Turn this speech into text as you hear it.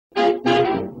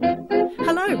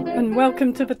and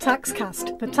welcome to the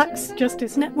Taxcast, the Tax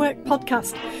Justice Network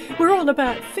podcast. We're all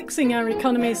about fixing our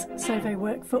economies so they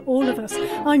work for all of us.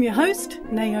 I'm your host,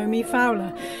 Naomi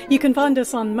Fowler. You can find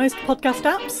us on most podcast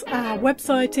apps. Our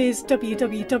website is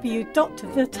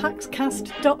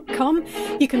www.thetaxcast.com.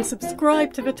 You can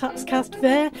subscribe to the Taxcast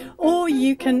there, or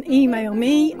you can email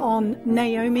me on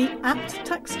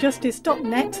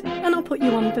naomi@taxjustice.net and I'll put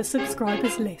you on the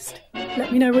subscribers list.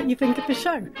 Let me know what you think of the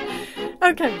show.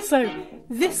 Okay, so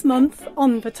this month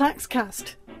on the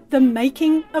Taxcast, the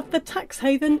making of the tax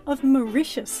haven of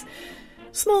Mauritius.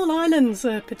 Small islands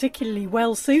are particularly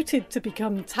well suited to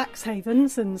become tax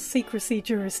havens and secrecy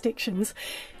jurisdictions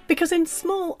because in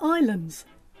small islands,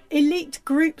 elite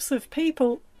groups of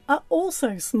people are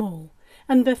also small.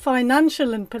 And the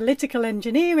financial and political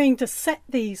engineering to set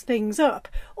these things up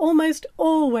almost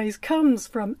always comes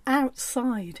from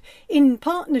outside, in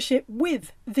partnership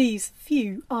with these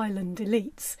few island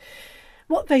elites.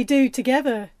 What they do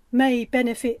together may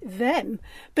benefit them,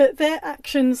 but their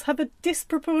actions have a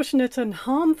disproportionate and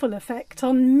harmful effect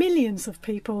on millions of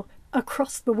people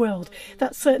across the world.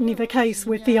 That's certainly the case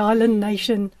with the island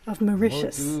nation of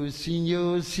Mauritius.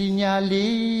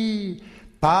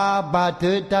 Pas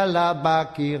battre ta la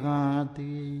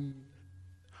bakirante.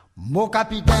 Mon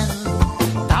capitaine,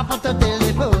 t'apporte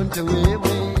téléphone,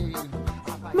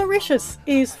 Mauritius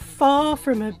is far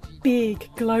from a big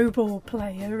global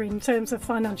player in terms of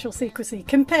financial secrecy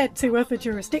compared to other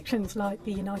jurisdictions like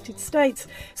the United States,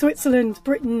 Switzerland,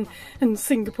 Britain and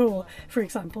Singapore, for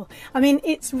example. I mean,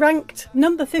 it's ranked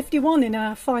number 51 in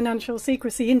our financial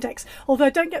secrecy index, although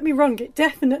don't get me wrong, it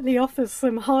definitely offers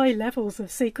some high levels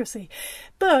of secrecy.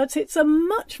 But it's a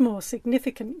much more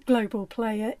significant global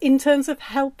player in terms of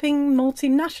helping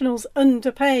multinationals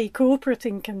underpay corporate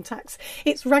income tax.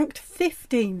 It's ranked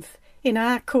 15th in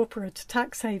our corporate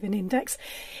tax haven index.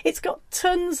 It's got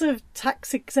tons of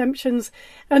tax exemptions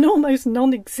and almost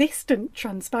non-existent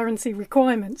transparency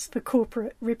requirements for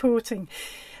corporate reporting.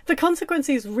 The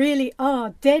consequences really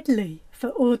are deadly for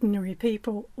ordinary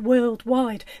people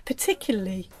worldwide,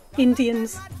 particularly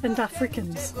Indians and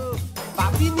Africans.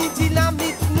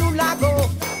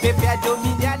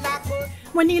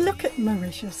 When you look at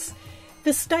Mauritius,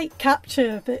 the state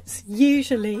capture that's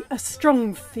usually a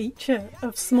strong feature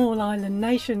of small island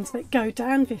nations that go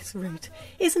down this route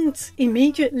isn't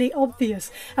immediately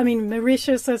obvious. I mean,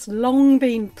 Mauritius has long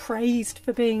been praised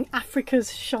for being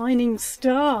Africa's shining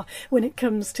star when it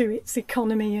comes to its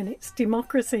economy and its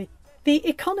democracy. The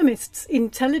Economist's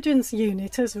intelligence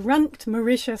unit has ranked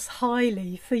Mauritius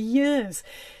highly for years.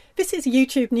 This is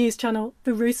YouTube news channel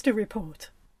The Rooster Report.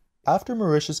 After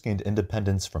Mauritius gained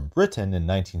independence from Britain in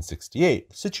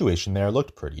 1968, the situation there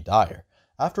looked pretty dire.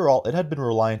 After all, it had been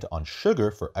reliant on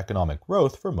sugar for economic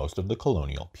growth for most of the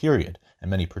colonial period, and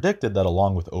many predicted that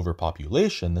along with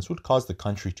overpopulation, this would cause the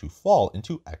country to fall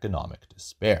into economic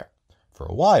despair. For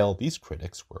a while, these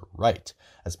critics were right,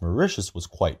 as Mauritius was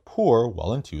quite poor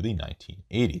well into the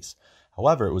 1980s.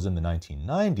 However, it was in the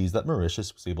 1990s that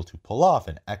Mauritius was able to pull off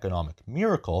an economic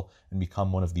miracle and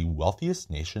become one of the wealthiest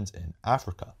nations in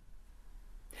Africa.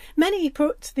 Many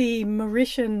put the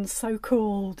Mauritian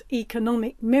so-called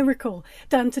economic miracle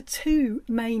down to two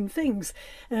main things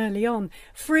early on.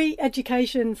 Free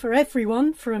education for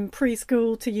everyone from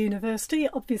preschool to university,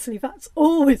 obviously that's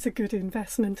always a good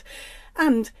investment,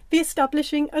 and the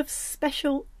establishing of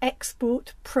special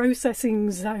export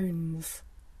processing zones.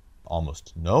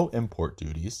 Almost no import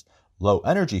duties, low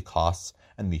energy costs,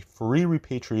 and the free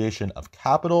repatriation of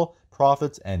capital,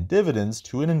 profits, and dividends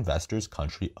to an investor's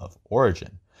country of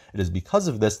origin. It is because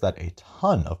of this that a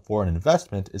ton of foreign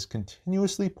investment is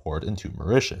continuously poured into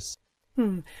Mauritius.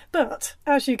 But,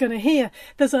 as you're going to hear,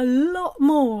 there's a lot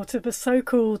more to the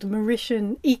so-called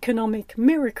Mauritian economic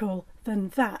miracle than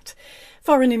that.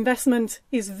 Foreign investment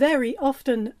is very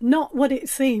often not what it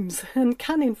seems and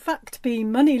can in fact be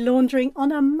money laundering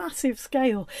on a massive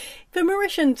scale. The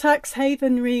Mauritian tax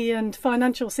havenry and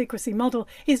financial secrecy model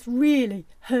is really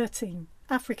hurting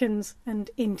Africans and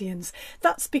Indians.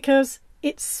 That's because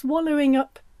it's swallowing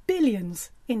up billions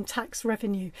in tax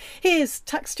revenue. Here's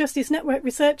Tax Justice Network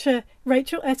researcher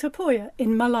Rachel Etopoya in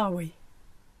Malawi.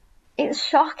 It's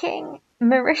shocking.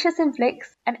 Mauritius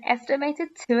inflicts an estimated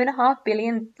 $2.5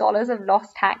 billion of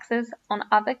lost taxes on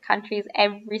other countries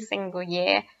every single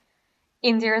year.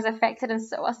 India is affected, and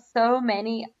so are so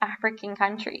many African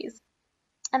countries.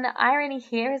 And the irony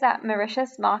here is that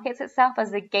Mauritius markets itself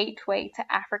as the gateway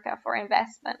to Africa for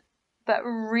investment. But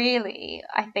really,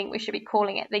 I think we should be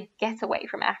calling it the getaway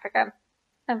from Africa,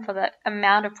 and for the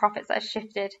amount of profits that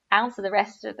shifted out to the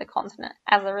rest of the continent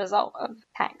as a result of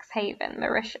tax haven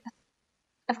Mauritius.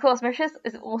 Of course, Mauritius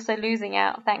is also losing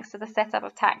out thanks to the setup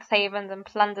of tax havens and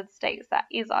plundered states that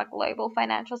is our global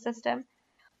financial system.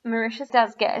 Mauritius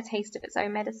does get a taste of its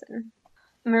own medicine.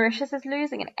 Mauritius is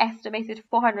losing an estimated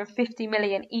 450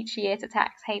 million each year to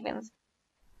tax havens.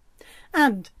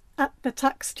 And at the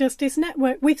Tax Justice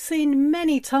Network, we've seen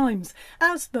many times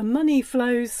as the money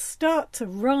flows start to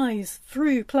rise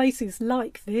through places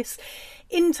like this,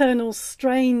 internal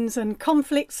strains and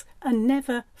conflicts are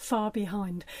never far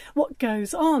behind. What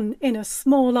goes on in a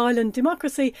small island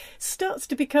democracy starts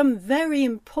to become very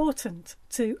important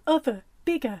to other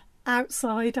bigger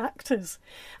outside actors.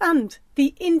 And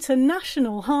the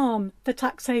international harm the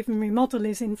tax haven model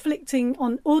is inflicting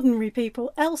on ordinary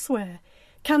people elsewhere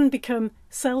can become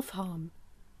self-harm.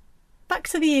 Back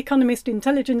to the Economist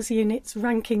Intelligence Unit's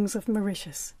rankings of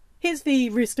Mauritius. Here's the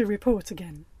Rooster report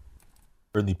again.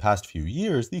 In the past few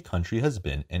years, the country has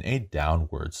been in a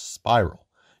downward spiral.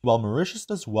 While Mauritius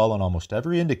does well on almost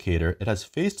every indicator, it has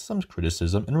faced some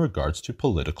criticism in regards to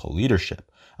political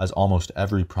leadership, as almost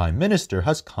every prime minister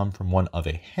has come from one of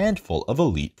a handful of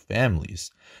elite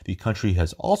families. The country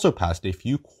has also passed a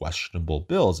few questionable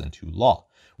bills into law.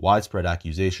 Widespread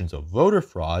accusations of voter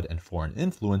fraud and foreign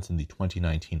influence in the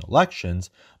 2019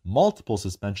 elections, multiple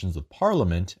suspensions of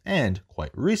parliament, and, quite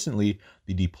recently,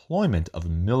 the deployment of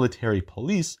military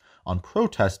police on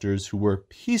protesters who were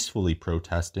peacefully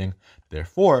protesting.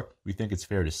 Therefore, we think it's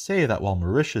fair to say that while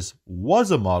Mauritius was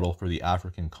a model for the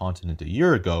African continent a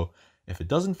year ago, if it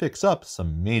doesn't fix up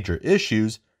some major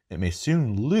issues, it may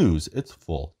soon lose its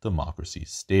full democracy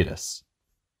status.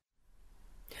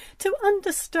 To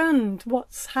understand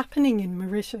what's happening in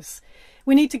Mauritius,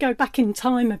 we need to go back in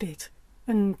time a bit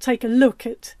and take a look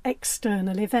at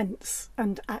external events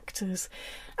and actors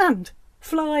and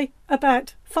fly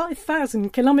about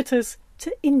 5,000 kilometres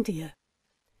to India.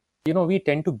 We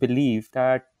tend to believe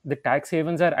that the tax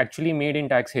havens are actually made in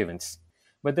tax havens.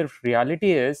 But the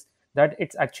reality is that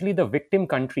it's actually the victim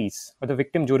countries or the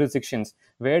victim jurisdictions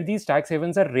where these tax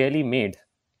havens are really made.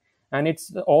 And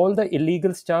it's all the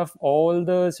illegal stuff, all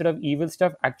the sort of evil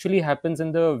stuff actually happens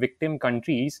in the victim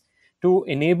countries to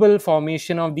enable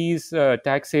formation of these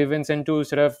tax havens and to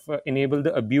sort of enable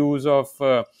the abuse of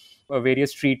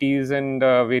various treaties and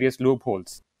various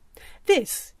loopholes.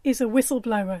 This is a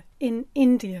whistleblower in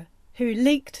India who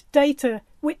leaked data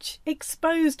which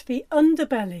exposed the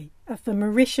underbelly of the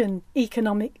Mauritian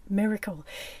economic miracle.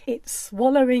 It's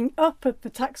swallowing up of the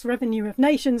tax revenue of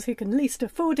nations who can least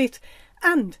afford it,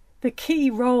 and the key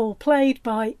role played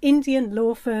by Indian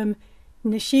law firm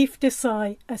Nishif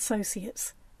Desai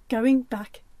Associates, going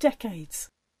back decades.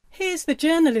 Here's the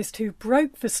journalist who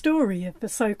broke the story of the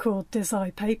so-called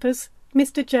Desai Papers,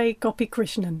 Mr. J.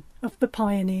 Gopikrishnan of the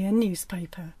Pioneer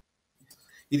newspaper.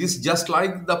 It is just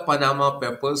like the Panama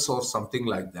Papers or something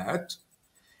like that.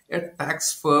 A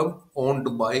tax firm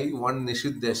owned by one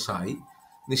Nishit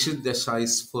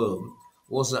Desai's firm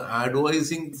was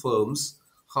advising firms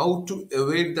how to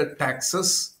evade the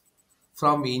taxes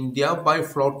from India by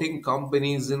floating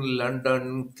companies in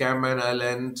London, Cayman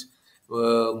Islands,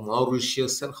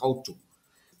 Mauritius, and how to.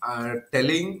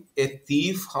 Telling a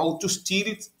thief how to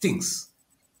steal things.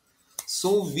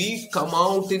 So we come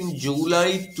out in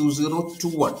July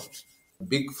 2021,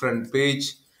 big front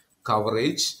page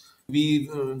coverage. We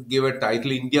give a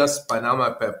title, India's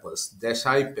Panama Papers,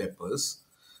 Desai Papers.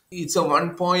 It's a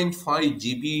 1.5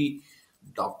 GB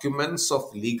documents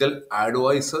of legal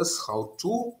advices how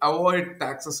to avoid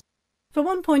taxes. The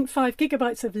 1.5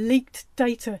 gigabytes of leaked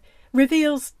data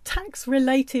reveals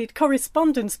tax-related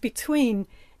correspondence between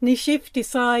Nishif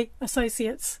Desai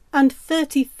Associates and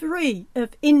 33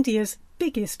 of India's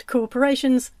biggest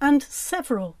corporations and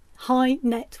several high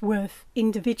net worth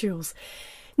individuals.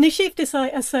 Nishif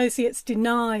Desai Associates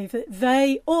deny that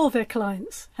they or their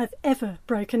clients have ever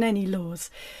broken any laws.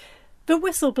 The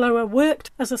whistleblower worked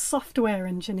as a software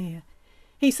engineer.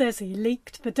 He says he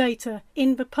leaked the data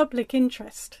in the public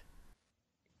interest.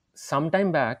 Some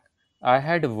time back, I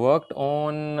had worked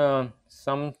on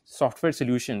some software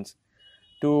solutions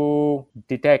to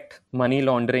detect money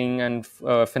laundering and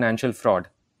financial fraud,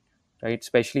 right?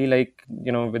 Especially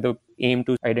with the aim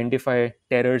to identify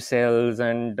terror cells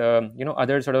and,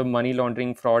 other sort of money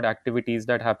laundering fraud activities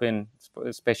that happen,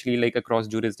 especially across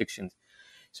jurisdictions.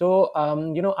 So,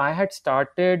 I had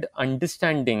started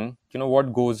understanding,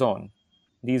 what goes on.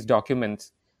 These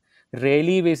documents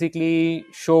really basically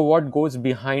show what goes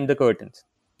behind the curtains,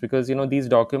 because, these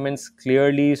documents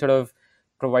clearly sort of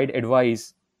provide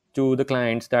advice to the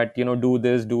clients that, do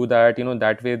this, do that,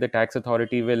 that way the tax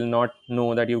authority will not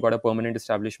know that you've got a permanent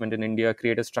establishment in India,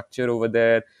 create a structure over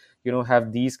there,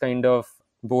 have these kind of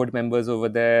board members over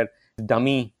there,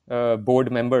 dummy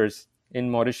board members in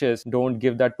Mauritius, don't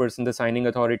give that person the signing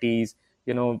authorities.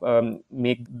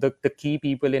 Make the key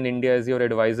people in India as your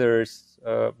advisors,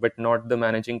 but not the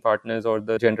managing partners or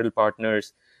the general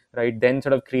partners, right? Then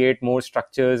sort of create more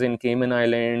structures in Cayman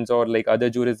Islands or like other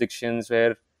jurisdictions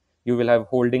where you will have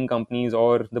holding companies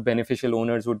or the beneficial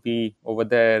owners would be over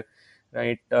there,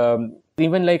 right?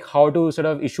 Even like how to sort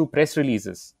of issue press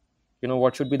releases.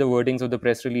 What should be the wordings of the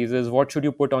press releases? What should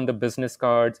you put on the business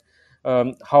cards?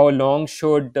 How long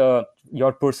should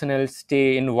your personnel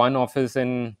stay in one office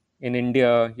in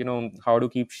India? How to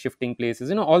keep shifting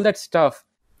places? All that stuff.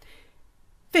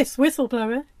 This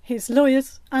whistleblower, his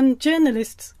lawyers and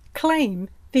journalists claim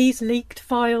these leaked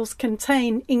files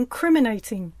contain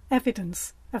incriminating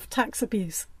evidence of tax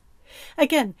abuse.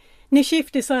 Again,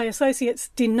 Nishif Desai Associates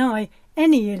deny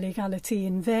any illegality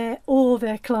in their or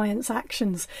their clients'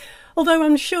 actions, although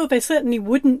I'm sure they certainly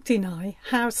wouldn't deny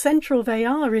how central they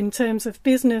are in terms of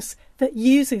business that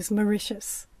uses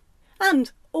Mauritius.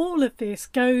 And all of this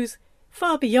goes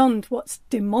far beyond what's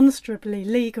demonstrably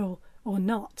legal or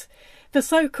not. The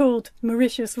so-called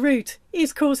Mauritius route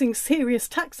is causing serious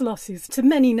tax losses to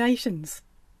many nations.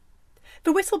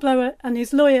 The whistleblower and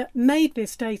his lawyer made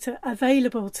this data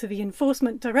available to the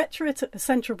Enforcement Directorate at the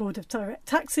Central Board of Direct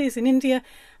Taxes in India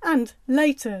and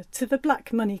later to the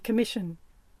Black Money Commission.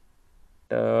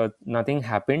 Nothing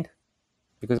happened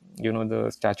because, the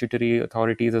statutory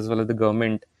authorities as well as the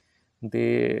government,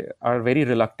 they are very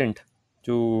reluctant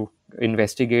to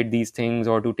investigate these things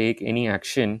or to take any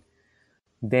action.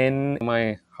 Then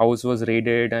my house was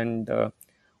raided and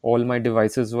all my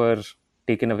devices were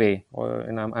taken away.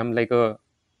 And I'm like a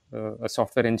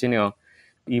software engineer.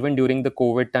 Even during the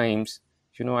COVID times,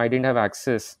 I didn't have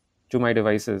access to my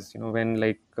devices. When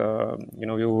we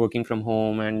were working from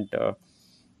home and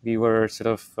we were sort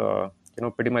of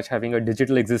pretty much having a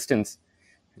digital existence.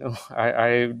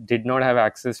 I did not have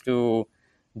access to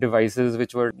devices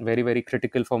which were very, very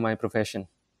critical for my profession.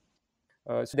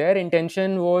 So their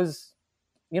intention was,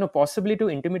 possibly to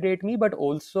intimidate me, but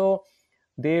also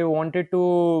they wanted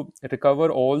to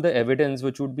recover all the evidence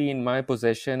which would be in my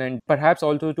possession, and perhaps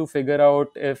also to figure out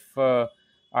if I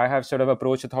have sort of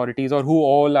approached authorities or who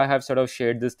all I have sort of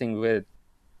shared this thing with.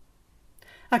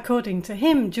 According to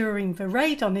him, during the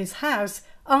raid on his house,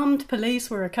 armed police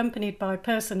were accompanied by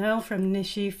personnel from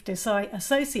Nishif Desai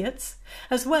Associates,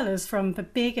 as well as from the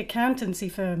big accountancy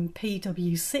firm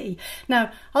PwC.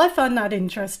 Now, I find that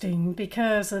interesting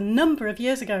because a number of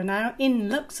years ago now, in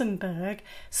Luxembourg,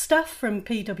 staff from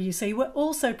PwC were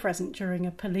also present during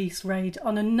a police raid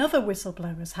on another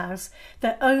whistleblower's house,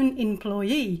 their own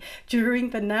employee,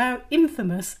 during the now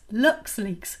infamous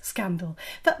LuxLeaks scandal.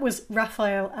 That was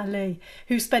Raphael Allais,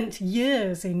 who spent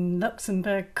years in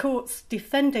Luxembourg courts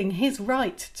defending his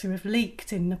right to have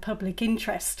leaked in the public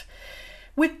interest.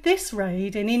 With this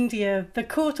raid in India, the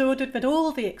court ordered that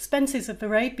all the expenses of the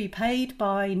raid be paid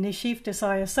by Nishif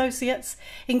Desai Associates,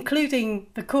 including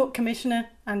the court commissioner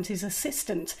and his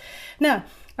assistant. Now,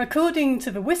 according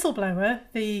to the whistleblower,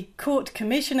 the court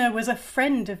commissioner was a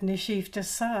friend of Nishif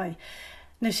Desai.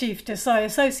 Nishif Desai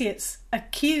Associates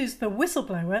accused the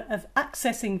whistleblower of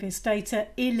accessing this data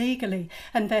illegally,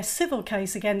 and their civil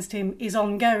case against him is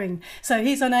ongoing, so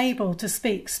he's unable to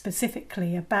speak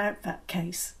specifically about that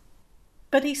case.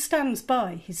 But he stands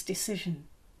by his decision.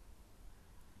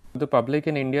 The public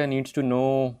in India needs to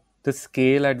know the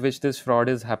scale at which this fraud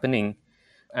is happening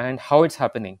and how it's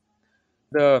happening.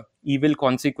 The evil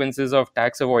consequences of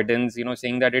tax avoidance,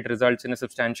 saying that it results in a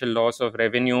substantial loss of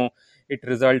revenue, it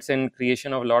results in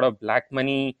creation of a lot of black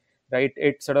money, right?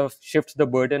 It sort of shifts the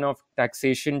burden of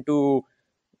taxation to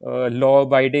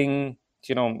law-abiding,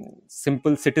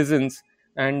 simple citizens,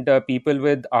 and people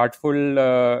with artful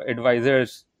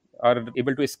advisors are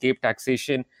able to escape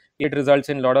taxation. It results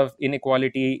in a lot of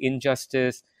inequality,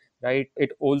 injustice, right?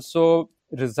 It also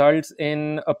results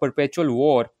in a perpetual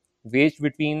war waged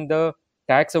between the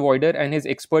tax avoider and his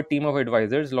expert team of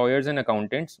advisors, lawyers and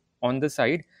accountants on the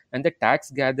side, and the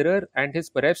tax gatherer and his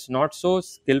perhaps not so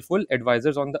skillful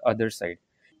advisors on the other side.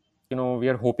 We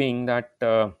are hoping that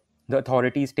the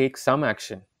authorities take some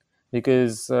action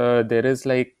because there is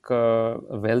like a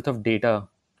wealth of data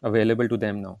available to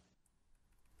them now.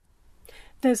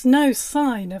 There's no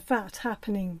sign of that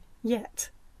happening yet.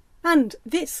 And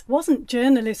this wasn't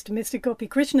journalist Mr. Gopi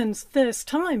Krishnan's first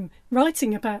time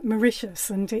writing about Mauritius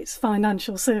and its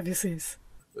financial services.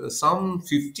 Some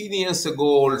 15 years ago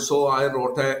also, I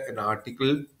wrote an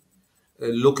article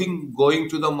going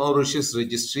to the Mauritius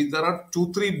registry. There are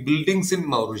 2-3 buildings in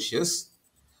Mauritius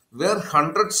where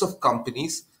hundreds of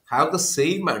companies have the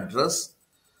same address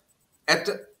at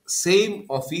same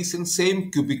office in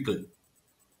same cubicle.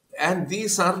 And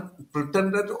these are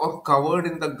pretended or covered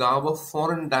in the garb of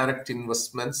foreign direct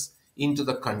investments into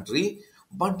the country,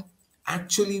 but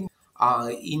actually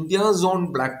India's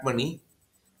own black money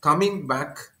coming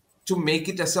back to make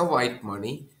it as a white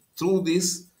money through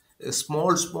these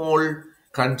small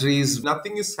countries.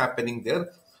 Nothing is happening there,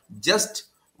 just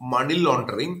money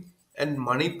laundering and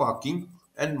money parking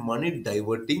and money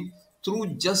diverting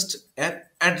through just an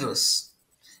address.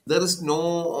 There is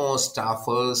no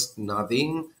staffers,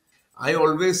 nothing. I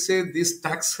always say these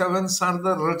tax havens are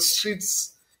the red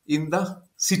streets in the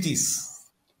cities.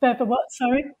 They're the what,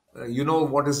 sorry? You know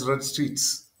what is red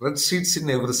streets? Red streets in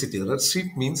every city. Red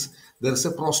street means there is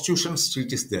a prostitution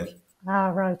street is there. Ah,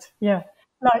 right. Yeah.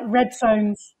 Like red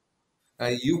zones.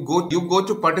 You go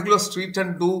to particular street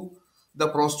and do the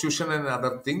prostitution and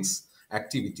other things,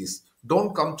 activities.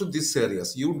 Don't come to these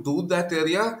areas. You do that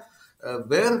area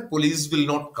where police will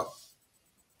not come.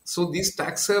 So these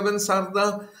tax havens are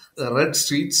the red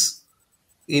streets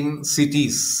in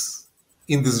cities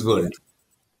in this world.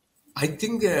 I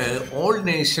think all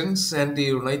nations and the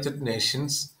United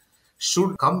Nations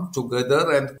should come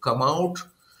together and come out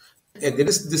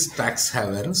against these tax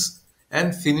havens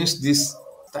and finish these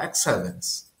tax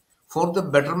havens for the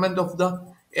betterment of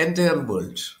the entire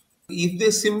world. If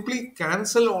they simply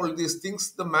cancel all these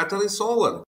things, the matter is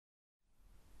over.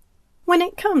 When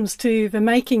it comes to the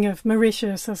making of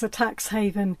Mauritius as a tax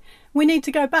haven, we need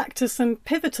to go back to some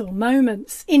pivotal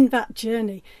moments in that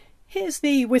journey. Here's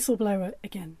the whistleblower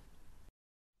again.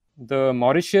 The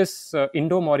Mauritius,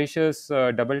 Indo-Mauritius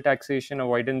Double Taxation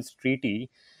Avoidance Treaty,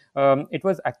 it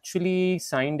was actually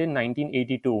signed in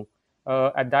 1982.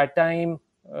 At that time,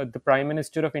 the Prime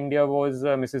Minister of India was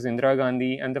Mrs. Indira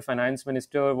Gandhi, and the Finance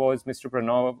Minister was Mr.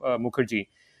 Pranav Mukherjee.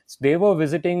 So they were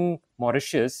visiting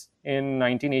Mauritius in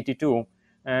 1982,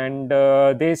 and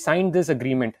they signed this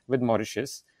agreement with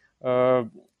Mauritius.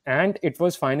 And it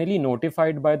was finally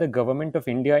notified by the government of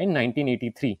India in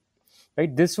 1983.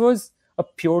 Right? This was a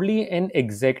purely an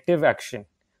executive action.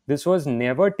 This was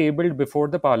never tabled before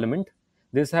the parliament.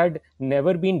 This had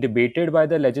never been debated by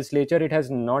the legislature. It has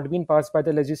not been passed by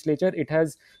the legislature. It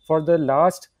has, for the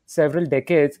last several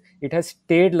decades, it has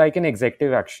stayed like an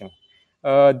executive action.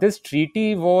 This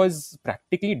treaty was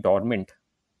practically dormant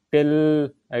till,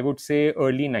 I would say,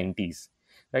 early 90s.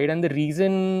 Right? And the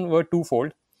reason were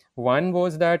twofold. One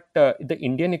was that the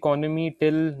Indian economy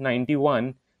till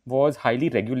 91 was highly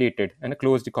regulated and a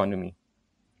closed economy.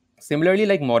 Similarly,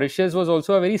 like Mauritius was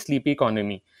also a very sleepy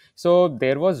economy. So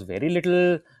there was very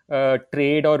little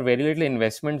trade or very little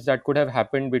investments that could have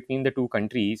happened between the two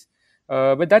countries.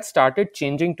 But that started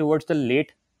changing towards the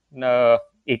late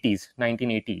 1980s.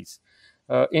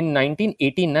 In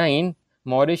 1989,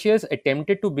 Mauritius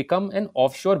attempted to become an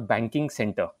offshore banking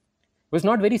center. It was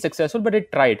not very successful, but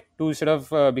it tried to sort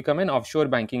of become an offshore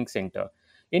banking center.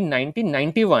 In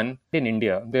 1991, in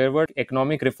India, there were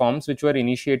economic reforms which were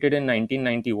initiated in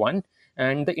 1991,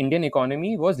 and the Indian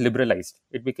economy was liberalized.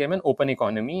 It became an open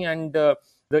economy, and the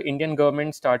Indian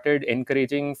government started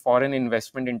encouraging foreign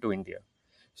investment into India.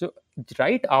 So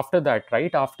right after that,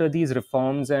 right after these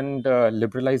reforms and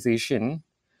liberalization,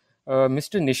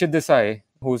 Mr. Nishit Desai,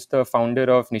 who's the founder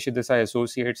of Nishit Desai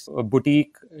Associates, a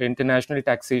boutique international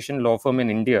taxation law firm in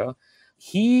India,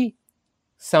 he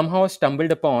somehow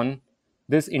stumbled upon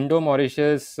this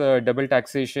Indo-Mauritius double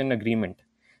taxation agreement.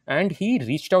 And he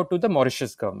reached out to the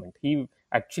Mauritius government. He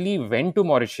actually went to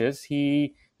Mauritius.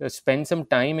 He spent some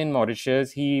time in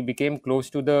Mauritius. He became close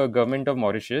to the government of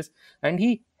Mauritius, and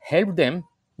he helped them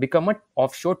become an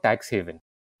offshore tax haven.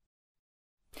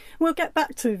 We'll get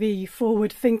back to the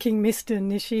forward-thinking Mr.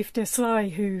 Nishit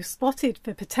Desai, who spotted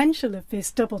the potential of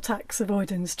this double tax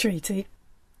avoidance treaty.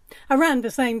 Around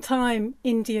the same time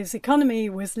India's economy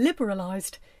was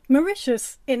liberalised,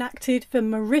 Mauritius enacted the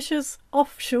Mauritius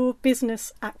Offshore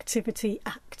Business Activity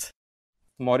Act.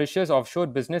 Mauritius Offshore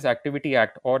Business Activity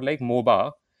Act, or like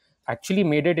MOBA, actually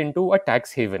made it into a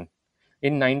tax haven.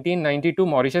 In 1992,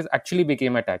 Mauritius actually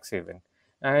became a tax haven.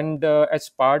 And as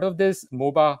part of this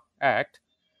MOBA Act,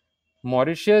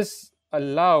 Mauritius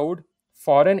allowed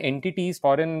foreign entities,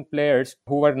 foreign players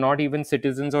who were not even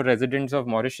citizens or residents of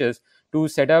Mauritius to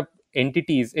set up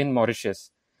entities in Mauritius,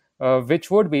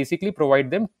 which would basically provide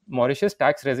them Mauritius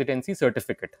tax residency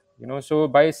certificate. So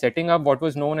by setting up what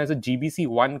was known as a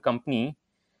GBC1 company,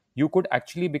 you could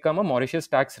actually become a Mauritius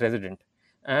tax resident.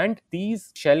 And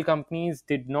these shell companies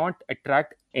did not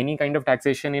attract any kind of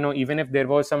taxation. Even if there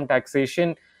was some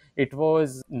taxation, it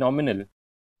was nominal.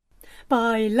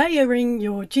 by layering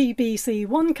your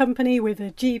GBC1 company with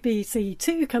a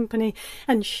GBC2 company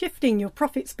and shifting your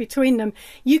profits between them,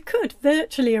 you could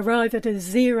virtually arrive at a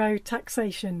zero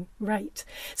taxation rate.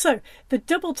 So the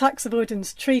Double Tax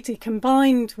Avoidance Treaty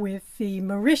combined with the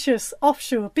Mauritius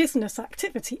Offshore Business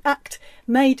Activity Act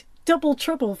made double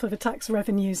trouble for the tax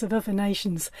revenues of other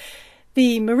nations.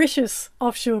 The Mauritius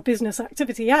Offshore Business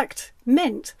Activity Act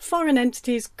meant foreign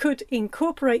entities could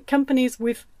incorporate companies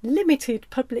with limited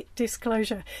public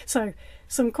disclosure, so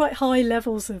some quite high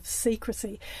levels of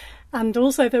secrecy. And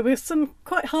also there were some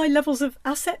quite high levels of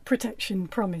asset protection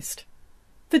promised.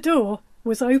 The door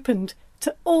was opened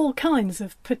to all kinds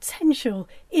of potential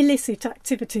illicit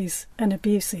activities and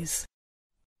abuses.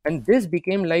 And this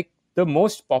became like the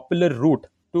most popular route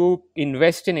to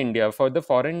invest in India for the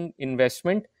foreign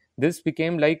investment. This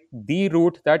became like the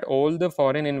route that all the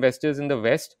foreign investors in the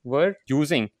West were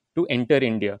using to enter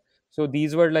India. So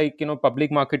these were like,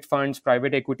 public market funds,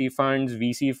 private equity funds,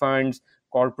 VC funds,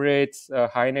 corporates,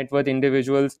 high net worth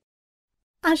individuals.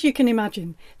 As you can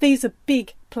imagine, these are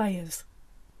big players.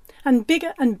 And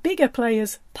bigger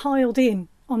players piled in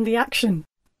on the action.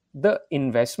 The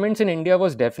investments in India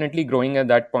was definitely growing at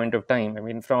that point of time. I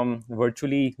mean, from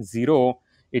virtually zero,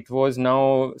 it was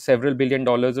now several $billion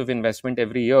of investment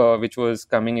every year, which was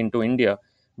coming into India.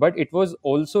 But it was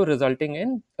also resulting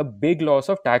in a big loss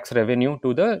of tax revenue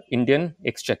to the Indian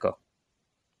exchequer.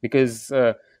 Because,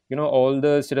 all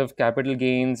the sort of capital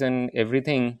gains and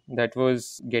everything that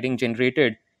was getting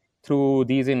generated through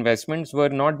these investments were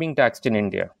not being taxed in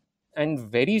India.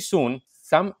 And very soon,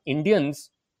 some Indians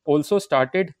also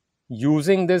started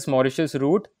using this Mauritius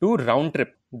route to round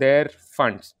trip their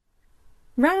funds.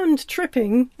 Round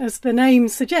tripping, as the name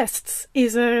suggests,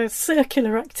 is a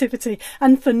circular activity,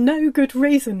 and for no good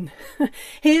reason.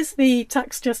 Here's the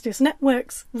Tax Justice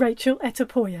Network's Rachel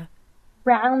Etapoya.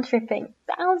 Round tripping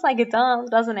sounds like a dance,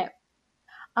 doesn't it?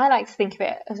 I like to think of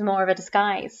it as more of a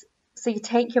disguise. So you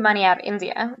take your money out of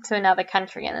India to another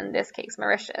country, and in this case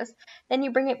Mauritius, then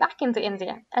you bring it back into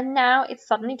India, and now it's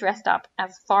suddenly dressed up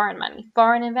as foreign money,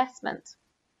 foreign investment.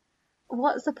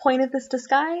 What's the point of this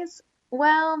disguise?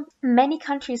 Well, many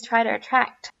countries try to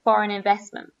attract foreign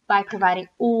investment by providing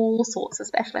all sorts of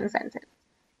special incentives.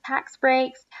 Tax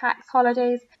breaks, tax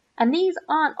holidays, and these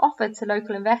aren't offered to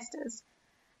local investors.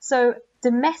 So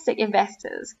domestic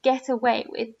investors get away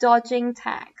with dodging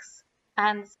tax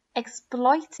and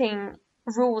exploiting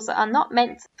rules that are not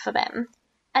meant for them.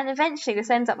 And eventually this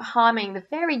ends up harming the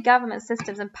very government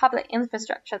systems and public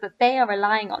infrastructure that they are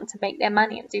relying on to make their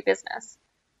money and do business.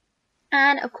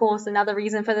 And of course, another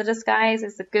reason for the disguise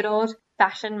is the good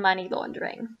old-fashioned money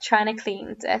laundering, trying to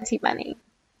clean dirty money.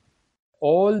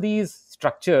 All these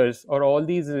structures or all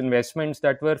these investments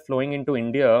that were flowing into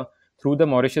India through the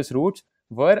Mauritius routes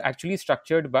were actually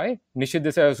structured by Nishit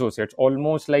Desai Associates.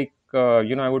 Almost like,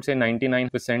 I would say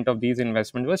 99% of these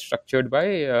investments were structured by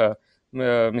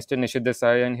Mr. Nishit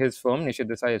Desai and his firm, Nishit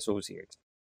Desai Associates.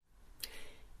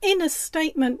 In a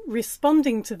statement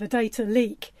responding to the data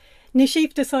leak,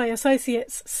 Nishit Desai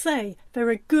Associates say there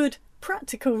are good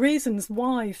practical reasons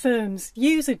why firms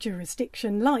use a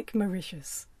jurisdiction like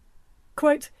Mauritius.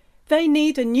 Quote, they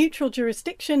need a neutral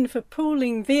jurisdiction for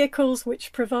pooling vehicles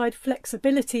which provide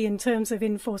flexibility in terms of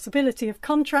enforceability of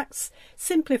contracts,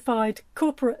 simplified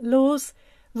corporate laws,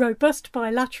 robust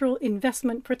bilateral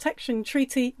investment protection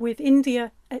treaty with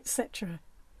India, etc.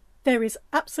 There is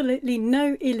absolutely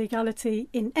no illegality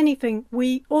in anything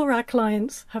we or our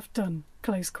clients have done.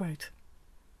 Close quote.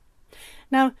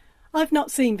 Now, I've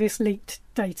not seen this leaked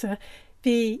data.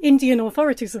 The Indian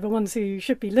authorities are the ones who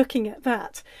should be looking at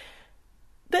that.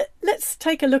 But let's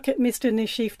take a look at Mr.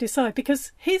 Nishit Desai,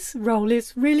 because his role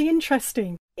is really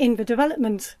interesting in the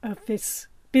development of this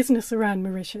business around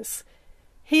Mauritius.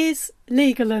 His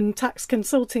legal and tax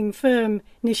consulting firm,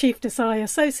 Nishit Desai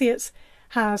Associates,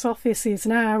 has offices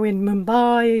now in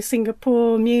Mumbai,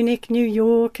 Singapore, Munich, New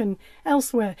York and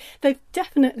elsewhere. They've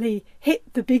definitely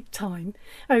hit the big time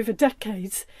over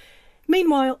decades.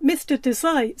 Meanwhile, Mr.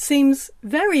 Desai seems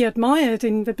very admired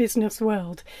in the business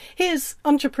world. Here's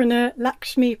entrepreneur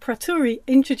Lakshmi Praturi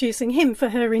introducing him for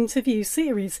her interview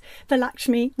series, the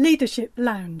Lakshmi Leadership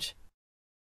Lounge.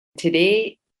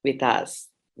 Today with us,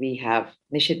 we have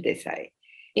Nishit Desai.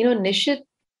 Nishit,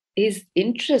 his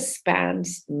interest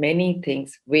spans many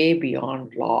things way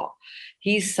beyond law.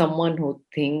 He's someone who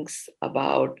thinks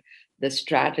about the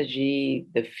strategy,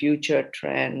 the future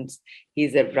trends.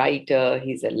 He's a writer,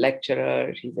 he's a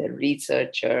lecturer, he's a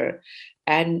researcher,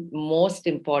 and most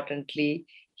importantly,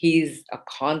 he's a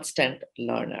constant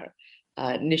learner.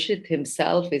 Nishit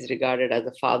himself is regarded as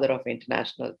the father of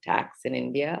international tax in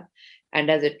India. and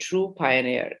as a true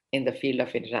pioneer in the field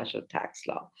of international tax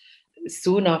law.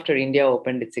 Soon after India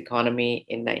opened its economy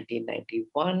in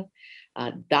 1991,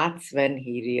 that's when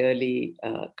he really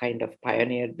kind of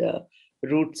pioneered the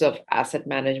roots of asset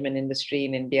management industry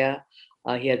in India.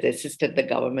 He has assisted the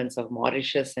governments of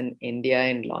Mauritius and India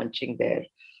in launching their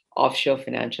offshore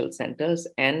financial centers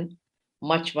and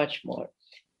much, much more.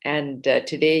 And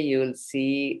today you'll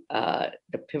see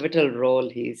the pivotal role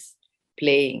he's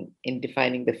playing in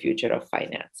defining the future of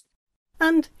finance.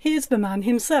 And here's the man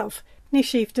himself,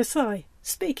 Nishif Desai,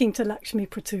 speaking to Lakshmi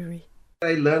Praturi.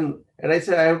 I learned, and I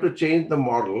said I have to change the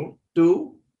model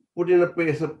to put in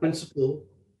place a principle.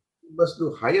 We must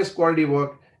do highest quality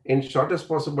work in shortest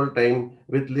possible time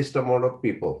with least amount of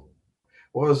people.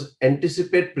 Was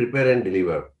anticipate, prepare, and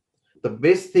deliver. The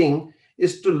best thing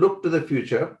is to look to the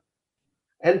future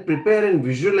and prepare and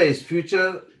visualize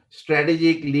future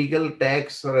strategic, legal,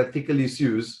 tax, or ethical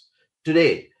issues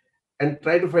today and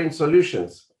try to find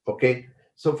solutions. Okay.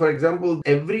 So, for example,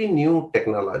 every new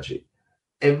technology,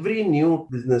 every new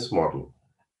business model,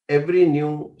 every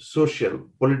new social,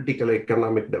 political,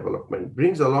 economic development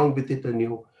brings along with it a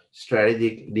new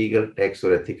strategic, legal, tax,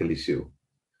 or ethical issue.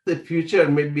 The future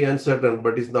may be uncertain,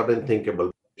 but it's not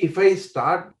unthinkable. If I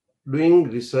start doing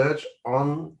research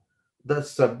on the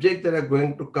subject that are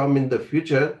going to come in the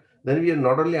future, then we have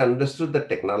not only understood the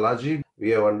technology, we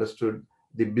have understood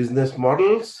the business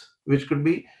models, which could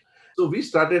be. So we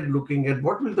started looking at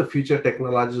what will the future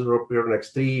technologies over the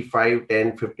next 3, 5,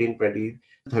 10, 15, 20,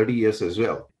 30 years as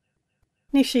well.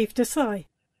 Nishif Desai.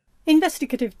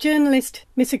 Investigative journalist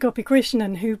Mr.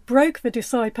 Gopikrishnan, who broke the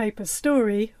Desai Papers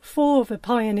story for the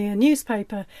Pioneer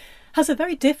newspaper, has a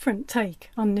very different take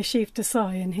on Nishif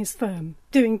Desai and his firm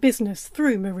doing business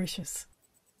through Mauritius.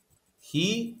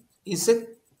 He is a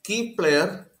key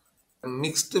player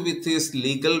mixed with his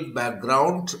legal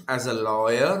background as a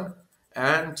lawyer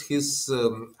and his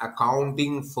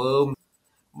accounting firm.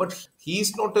 But he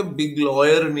is not a big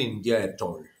lawyer in India at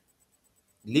all.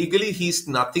 Legally, he is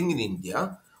nothing in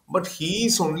India, but he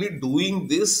is only doing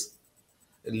this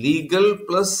legal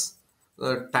plus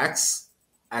tax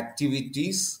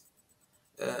activities,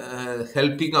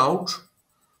 helping out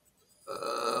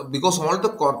because all the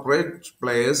corporate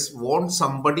players want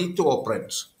somebody to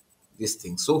operate this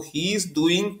thing. So he is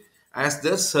doing as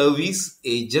the service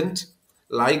agent,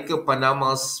 like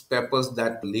Panama's Papers,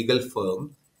 that legal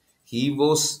firm. He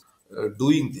was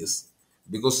doing this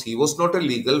because he was not a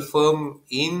legal firm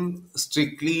in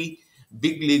strictly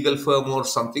big legal firm or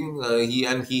something.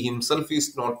 He himself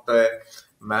is not a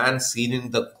man seen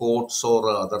in the courts or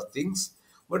other things,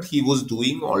 but he was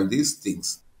doing all these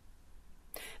things.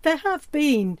 There have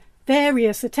been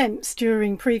various attempts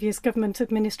during previous government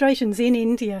administrations in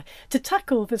India to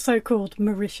tackle the so-called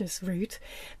Mauritius route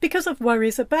because of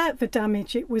worries about the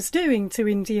damage it was doing to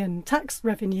Indian tax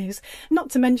revenues,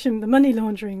 not to mention the money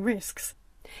laundering risks.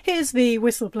 Here's the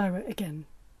whistleblower again.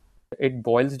 It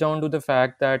boils down to the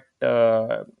fact that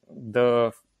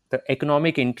the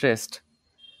economic interest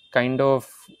kind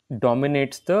of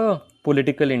dominates the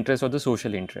political interest or the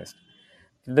social interest.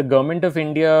 The government of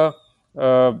India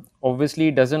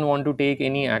obviously doesn't want to take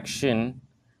any action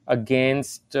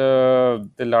against the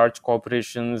large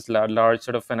corporations, large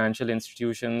sort of financial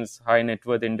institutions, high net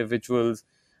worth individuals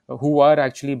who are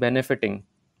actually benefiting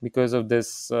because of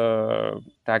this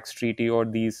tax treaty or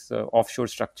these offshore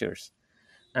structures.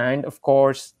 And of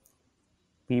course,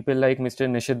 people like Mr.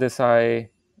 Nishit Desai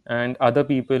and other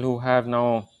people who have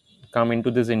now come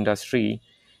into this industry,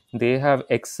 they have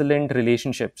excellent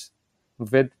relationships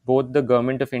with both the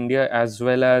government of India as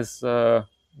well as the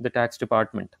tax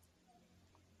department,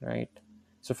 right?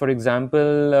 So, for example,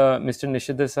 Mr.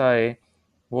 Nishit Desai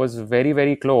was very,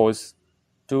 very close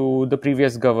to the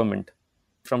previous government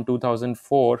from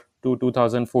 2004 to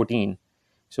 2014.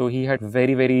 So, he had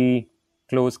very, very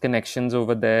close connections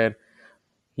over there.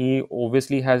 He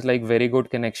obviously has like very good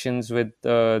connections with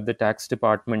the tax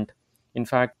department. In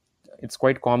fact, it's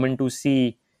quite common to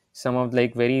see some of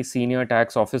like very senior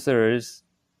tax officers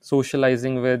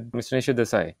socializing with Mr. Nishit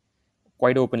Desai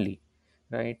quite openly,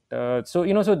 right? So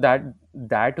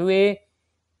that way,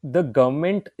 the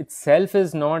government itself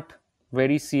is not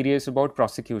very serious about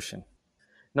prosecution.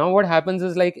 Now, what happens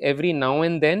is like every now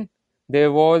and then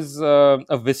there was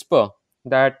a whisper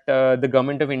that the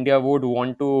government of India would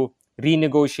want to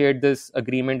renegotiate this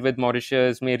agreement with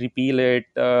Mauritius, may repeal it,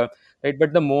 right?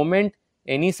 But the moment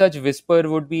any such whisper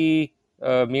would be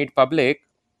made public,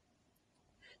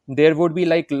 there would be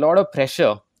like a lot of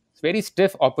pressure, very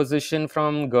stiff opposition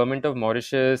from government of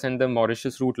Mauritius and the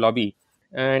Mauritius route lobby,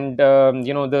 and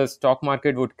the stock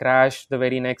market would crash the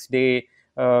very next day.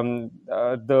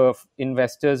 The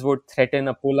investors would threaten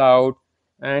a pullout,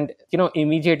 and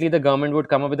immediately the government would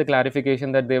come up with a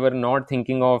clarification that they were not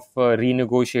thinking of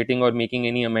renegotiating or making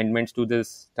any amendments to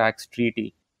this tax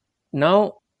treaty.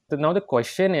 Now the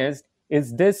question is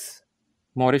this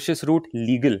Mauritius route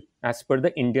legal as per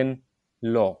the Indian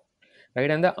law,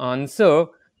 right? And the answer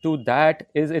to that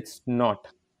is it's not.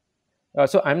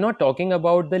 So I'm not talking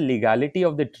about the legality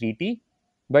of the treaty,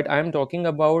 but I'm talking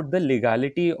about the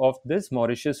legality of this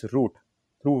Mauritius route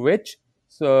through which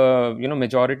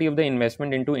majority of the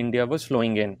investment into India was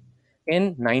flowing in. In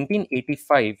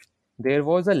 1985, there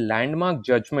was a landmark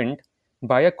judgment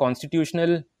by a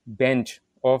constitutional bench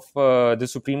of the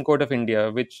Supreme Court of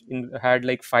India, which had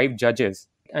like 5 judges.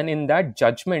 And in that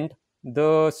judgment,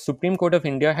 the Supreme Court of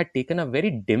India had taken a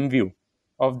very dim view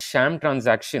of sham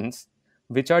transactions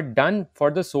which are done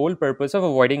for the sole purpose of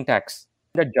avoiding tax.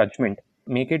 The judgment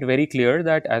make it very clear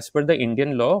that as per the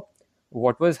Indian law,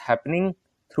 what was happening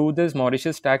through this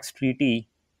Mauritius tax treaty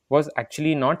was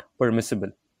actually not permissible.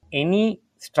 Any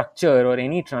structure or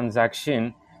any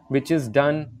transaction which is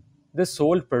done the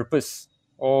sole purpose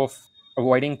of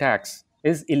avoiding tax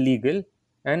is illegal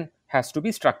and has to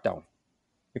be struck down.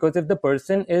 Because if the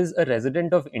person is a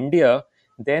resident of India,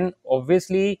 then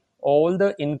obviously all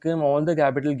the income, all the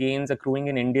capital gains accruing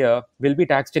in India will be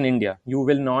taxed in India. You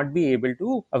will not be able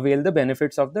to avail the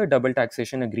benefits of the double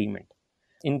taxation agreement.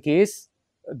 In case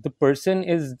the person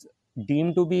is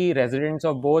deemed to be residents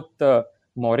of both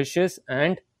Mauritius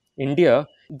and India,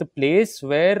 the place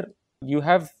where you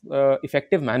have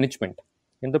effective management,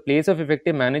 and the place of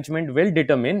effective management will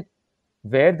determine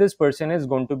where this person is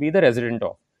going to be the resident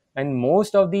of. And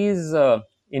most of these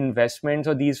investments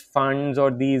or these funds or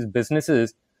these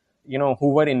businesses, who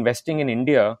were investing in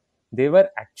India, they were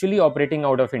actually operating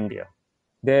out of India.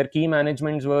 Their key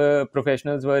managements were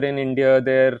professionals were in India.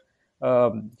 Their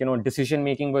decision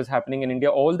making was happening in India.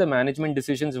 All the management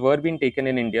decisions were being taken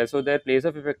in India. So their place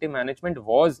of effective management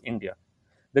was India.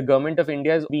 The government of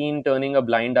India has been turning a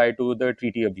blind eye to the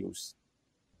treaty abuse.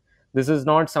 This is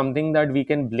not something that we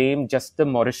can blame just the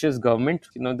Mauritius government.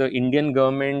 The Indian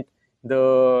government,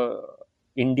 the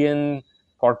Indian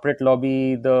corporate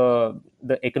lobby, the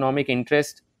economic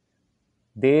interest,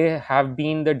 they have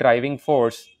been the driving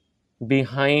force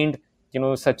behind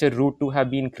such a route to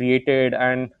have been created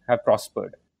and have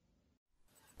prospered.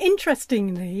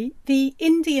 Interestingly, the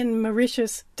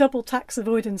Indian-Mauritius double tax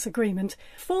avoidance agreement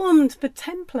formed the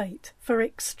template for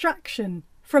extraction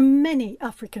from many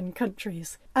African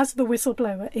countries, as the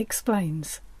whistleblower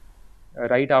explains.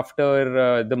 Right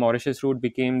after the Mauritius route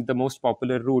became the most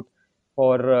popular route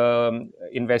for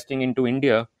investing into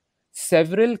India,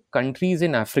 several countries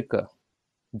in Africa,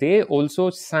 they also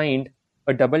signed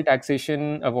a double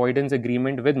taxation avoidance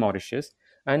agreement with Mauritius.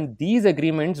 And these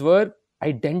agreements were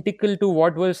identical to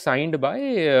what was signed by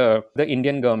the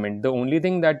Indian government. The only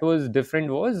thing that was different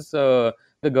was the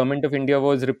government of India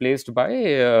was replaced by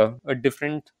a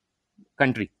different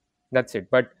country. That's it.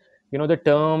 But the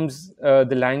terms,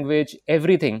 the language,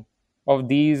 everything of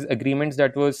these agreements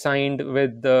that was signed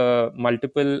with the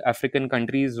multiple African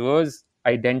countries was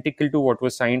identical to what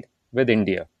was signed with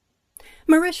India.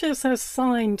 Mauritius has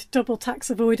signed double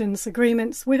tax avoidance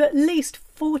agreements with at least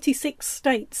 46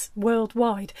 states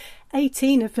worldwide,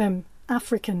 18 of them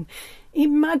African.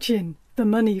 Imagine the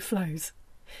money flows.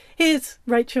 Here's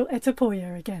Rachel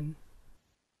Etapoya again.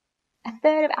 A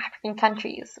third of African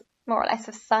countries, more or less,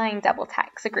 have signed double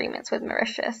tax agreements with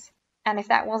Mauritius. And if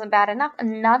that wasn't bad enough,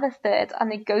 another third are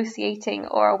negotiating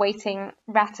or awaiting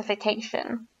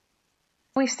ratification.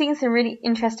 We've seen some really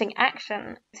interesting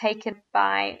action taken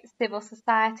by civil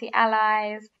society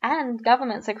allies and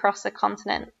governments across the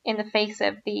continent in the face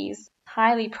of these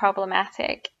highly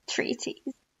problematic treaties.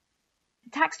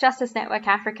 Tax Justice Network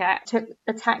Africa took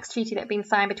the tax treaty that had been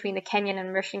signed between the Kenyan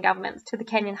and Mauritian governments to the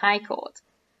Kenyan High Court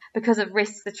because of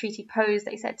risks the treaty posed,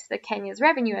 they said, to the Kenya's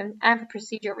revenue and for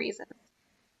procedural reasons.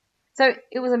 So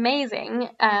it was amazing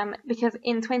because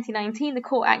in 2019, the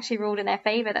court actually ruled in their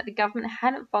favour that the government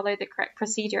hadn't followed the correct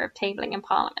procedure of tabling in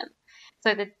Parliament.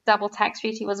 So the double tax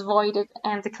treaty was voided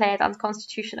and declared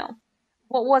unconstitutional.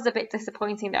 What was a bit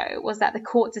disappointing, though, was that the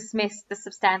court dismissed the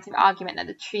substantive argument that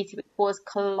the treaty would cause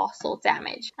colossal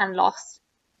damage and loss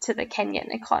to the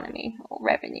Kenyan economy or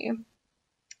revenue.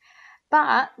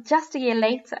 But just a year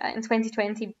later, in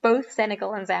 2020, both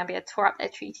Senegal and Zambia tore up their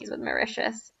treaties with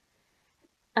Mauritius.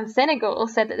 And Senegal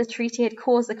said that the treaty had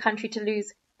caused the country to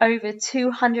lose over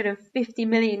 $250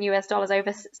 million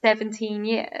over 17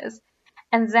 years.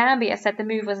 And Zambia said the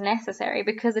move was necessary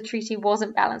because the treaty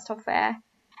wasn't balanced or fair.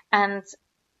 And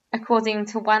according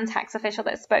to one tax official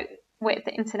that spoke with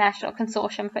the International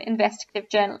Consortium for Investigative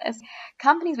Journalists,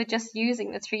 companies were just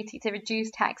using the treaty to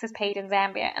reduce taxes paid in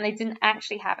Zambia, and they didn't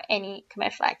actually have any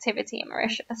commercial activity in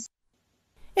Mauritius.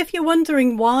 If you're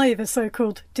wondering why the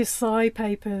so-called Desai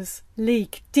Papers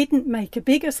leak didn't make a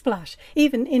bigger splash,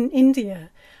 even in India,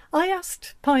 I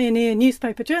asked pioneer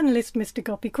newspaper journalist Mr.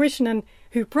 Gopi Krishnan,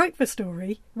 who broke the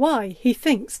story, why he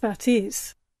thinks that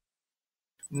is.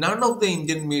 None of the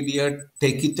Indian media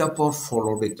take it up or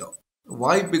followed it up.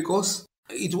 Why? Because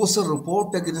it was a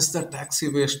report against the tax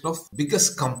evasion of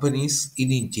biggest companies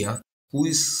in India who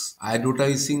is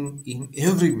advertising in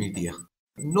every media.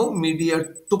 No media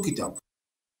took it up.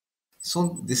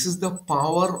 So this is the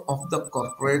power of the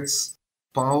corporates,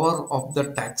 power of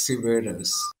the tax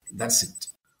evaders. That's it.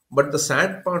 But the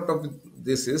sad part of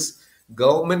this is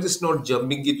government is not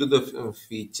jumping into the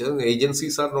feature.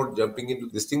 Agencies are not jumping into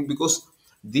this thing because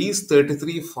these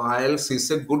 33 files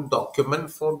is a good document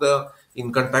for the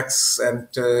Income Tax and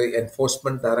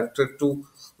Enforcement Directorate to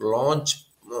launch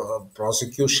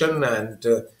prosecution, and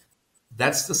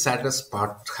that's the saddest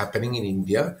part happening in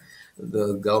India.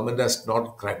 The government has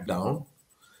not cracked down.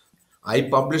 I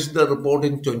published the report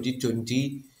in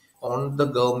 2020 on the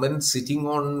government sitting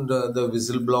on the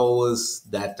whistleblowers'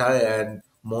 data and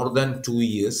more than 2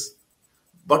 years,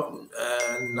 but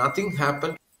nothing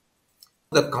happened.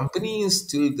 The company is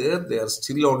still there, they are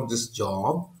still on this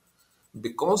job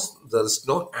because there is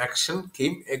no action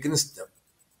came against them.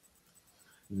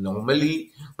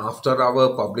 Normally, after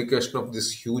our publication of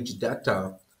this huge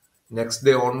data, next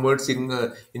day onwards,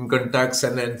 income tax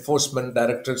and enforcement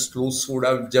directors would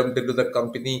have jumped into the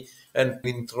company and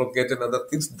interrogate and other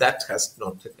things. That has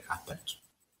not yet happened.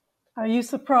 Are you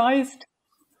surprised?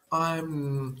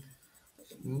 I'm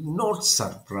not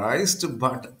surprised,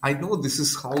 but I know this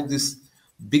is how these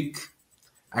big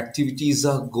activities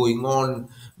are going on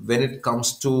when it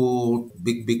comes to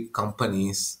big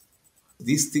companies.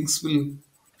 These things will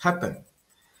happen.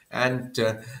 And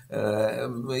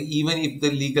even if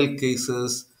the legal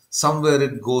cases, somewhere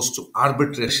it goes to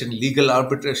arbitration. Legal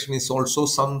arbitration is also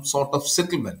some sort of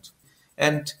settlement.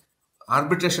 And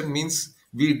arbitration means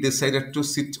we decided to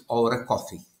sit over a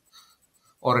coffee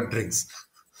or a drinks.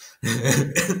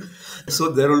 So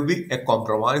there will be a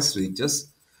compromise reaches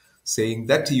saying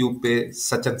that you pay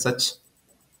such and such,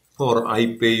 or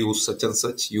I pay you such and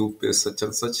such, you pay such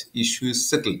and such, issue is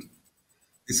settled.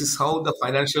 This is how the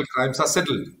financial crimes are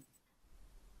settled.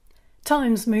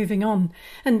 Time's moving on,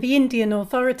 and the Indian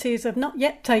authorities have not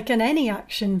yet taken any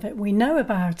action that we know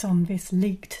about on this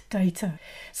leaked data.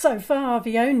 So far,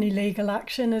 the only legal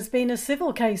action has been a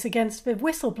civil case against the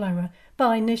whistleblower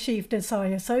by Nishiv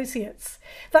Desai Associates.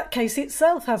 That case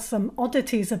itself has some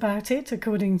oddities about it,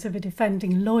 according to the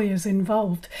defending lawyers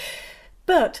involved.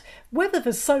 But whether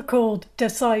the so-called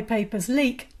Desai Papers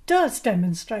leak does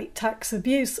demonstrate tax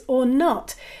abuse or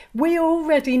not, we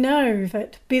already know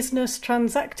that business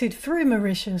transacted through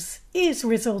Mauritius is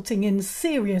resulting in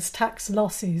serious tax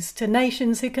losses to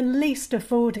nations who can least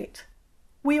afford it.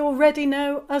 We already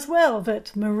know as well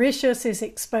that Mauritius is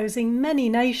exposing many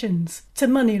nations to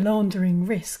money laundering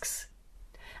risks.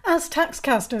 As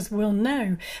taxcasters will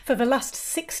know, for the last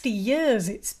 60 years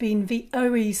it's been the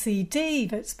OECD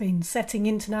that's been setting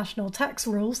international tax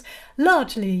rules,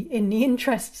 largely in the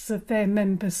interests of their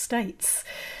member states.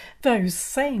 Those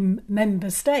same member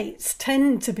states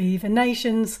tend to be the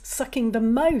nations sucking the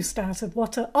most out of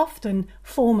what are often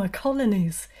former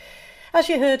colonies. As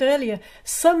you heard earlier,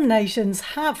 some nations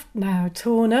have now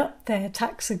torn up their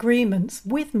tax agreements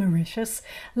with Mauritius,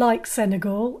 like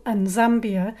Senegal and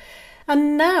Zambia,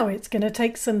 and now it's going to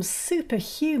take some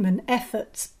superhuman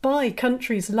efforts by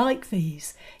countries like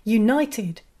these,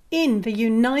 united in the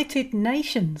United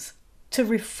Nations, to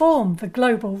reform the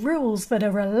global rules that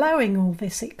are allowing all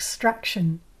this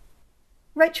extraction.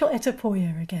 Rachel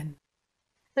Etapoya again.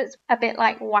 It's a bit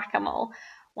like whack-a-mole.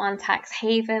 One tax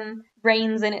haven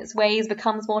reins in its ways,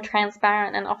 becomes more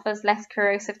transparent and offers less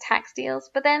corrosive tax deals,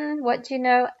 but then, what do you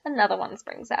know, another one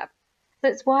springs up.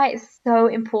 That's why it's so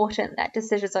important that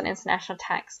decisions on international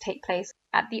tax take place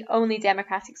at the only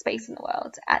democratic space in the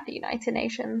world, at the United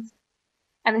Nations.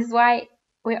 And this is why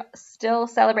we're still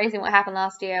celebrating what happened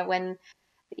last year when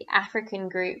the African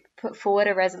group put forward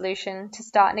a resolution to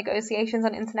start negotiations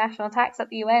on international tax at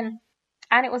the UN.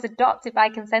 And it was adopted by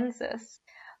consensus,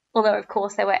 although of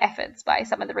course there were efforts by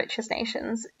some of the richest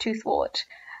nations to thwart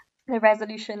the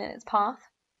resolution in its path.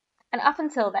 And up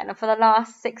until then, and for the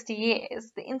last 60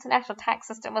 years, the international tax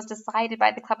system was decided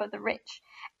by the Club of the Rich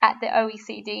at the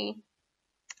OECD.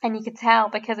 And you could tell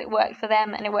because it worked for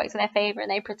them and it worked in their favour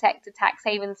and they protected tax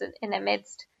havens in their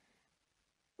midst.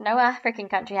 No African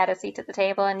country had a seat at the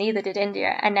table, and neither did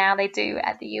India, and now they do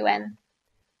at the UN.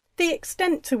 The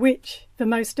extent to which the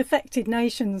most affected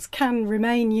nations can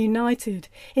remain united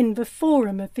in the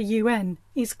forum of the UN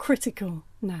is critical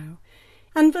now,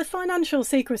 and the financial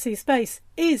secrecy space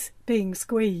is being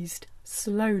squeezed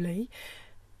slowly.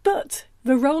 But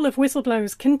the role of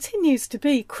whistleblowers continues to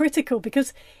be critical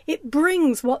because it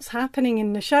brings what's happening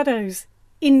in the shadows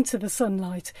into the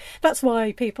sunlight. That's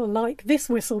why people like this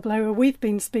whistleblower we've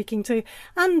been speaking to,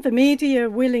 and the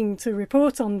media willing to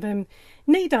report on them,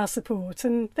 need our support,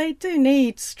 and they do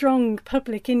need strong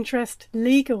public interest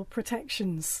legal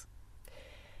protections.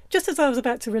 Just as I was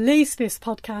about to release this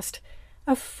podcast,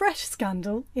 a fresh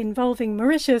scandal involving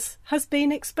Mauritius has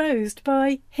been exposed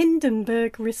by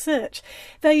Hindenburg Research.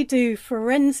 They do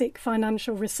forensic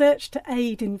financial research to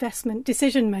aid investment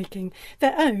decision-making,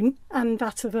 their own and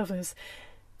that of others.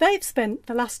 They've spent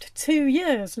the last 2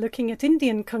 years looking at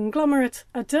Indian conglomerate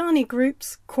Adani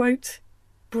Group's, quote,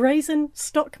 brazen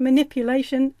stock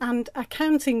manipulation and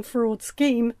accounting fraud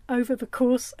scheme over the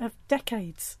course of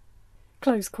decades,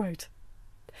 close quote.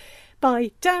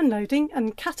 By downloading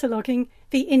and cataloguing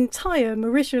the entire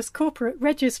Mauritius corporate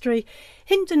registry,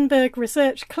 Hindenburg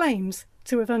Research claims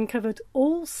to have uncovered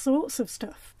all sorts of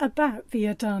stuff about the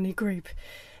Adani Group.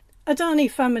 Adani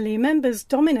family members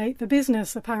dominate the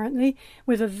business, apparently,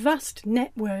 with a vast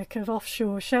network of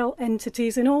offshore shell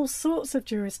entities in all sorts of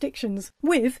jurisdictions,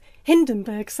 with,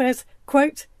 Hindenburg says,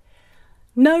 quote,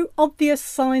 no obvious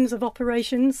signs of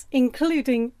operations,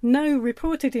 including no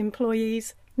reported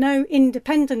employees, no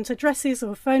independent addresses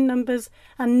or phone numbers,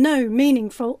 and no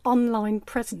meaningful online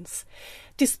presence.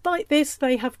 Despite this,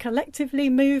 they have collectively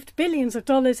moved billions of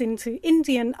dollars into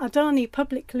Indian Adani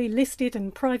publicly listed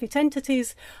and private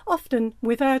entities, often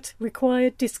without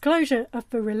required disclosure of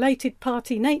the related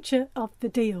party nature of the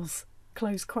deals.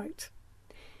 Close quote.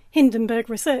 Hindenburg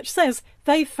Research says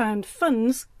they've found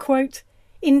funds, quote,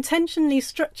 intentionally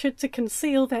structured to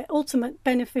conceal their ultimate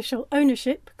beneficial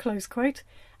ownership, close quote,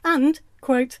 and,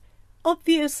 quote,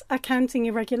 obvious accounting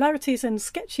irregularities and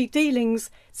sketchy dealings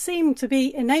seem to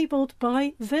be enabled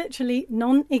by virtually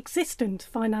non-existent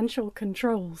financial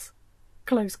controls,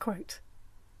 close quote.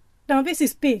 Now this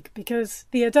is big because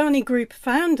the Adani Group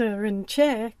founder and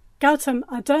chair, Gautam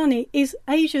Adani, is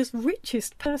Asia's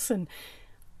richest person.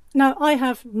 Now I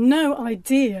have no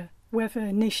idea whether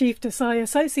Nishif Desai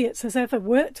Associates has ever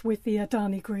worked with the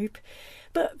Adani Group,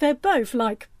 but they're both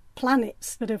like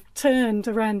planets that have turned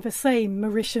around the same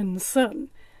Mauritian sun.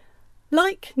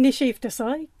 Like Nishif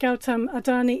Desai, Gautam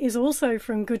Adani is also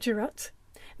from Gujarat.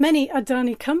 Many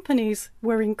Adani companies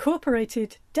were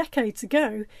incorporated decades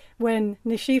ago when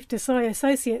Nishif Desai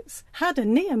Associates had a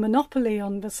near monopoly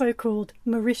on the so-called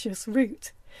Mauritius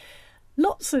route.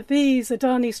 Lots of these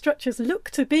Adani structures look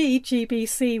to be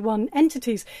GBC1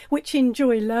 entities, which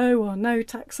enjoy low or no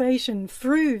taxation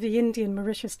through the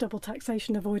Indian-Mauritius Double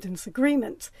Taxation Avoidance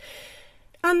Agreement.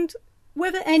 And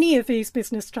whether any of these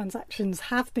business transactions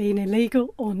have been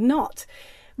illegal or not,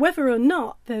 whether or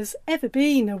not there's ever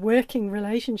been a working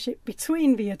relationship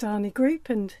between the Adani Group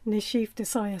and Nishif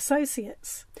Desai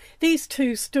Associates, these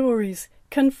two stories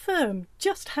confirm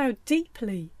just how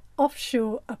deeply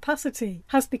offshore opacity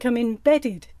has become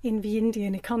embedded in the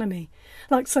Indian economy,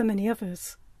 like so many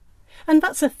others. And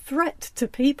that's a threat to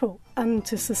people and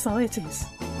to societies.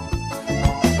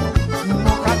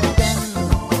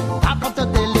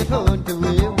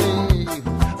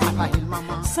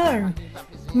 So,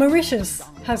 Mauritius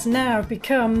has now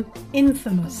become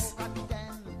infamous.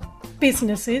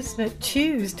 Businesses that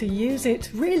choose to use it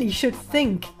really should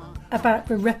think about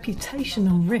the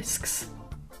reputational risks.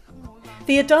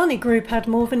 The Adani Group had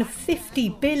more than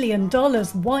 $50 billion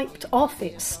wiped off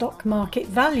its stock market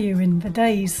value in the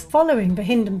days following the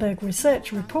Hindenburg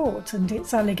Research report and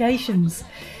its allegations.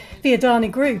 The Adani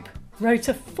Group wrote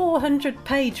a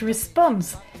 400-page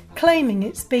response claiming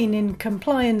it's been in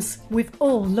compliance with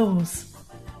all laws.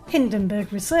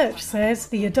 Hindenburg Research says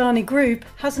the Adani Group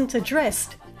hasn't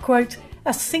addressed, quote,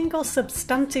 a single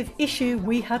substantive issue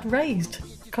we had raised,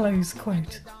 close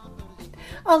quote.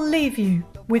 I'll leave you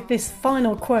with this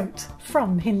final quote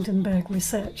from Hindenburg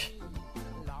Research.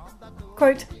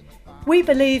 Quote, we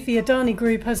believe the Adani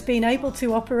Group has been able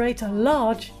to operate a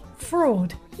large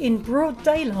fraud in broad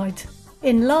daylight,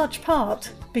 in large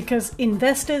part because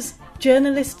investors,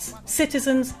 journalists,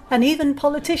 citizens and even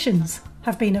politicians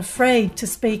have been afraid to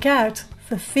speak out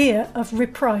for fear of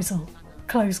reprisal,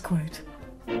 close quote.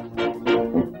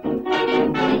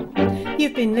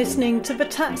 You've been listening to the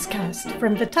Taxcast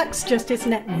from the Tax Justice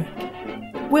Network.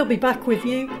 We'll be back with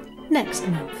you next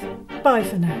month. Bye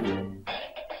for now.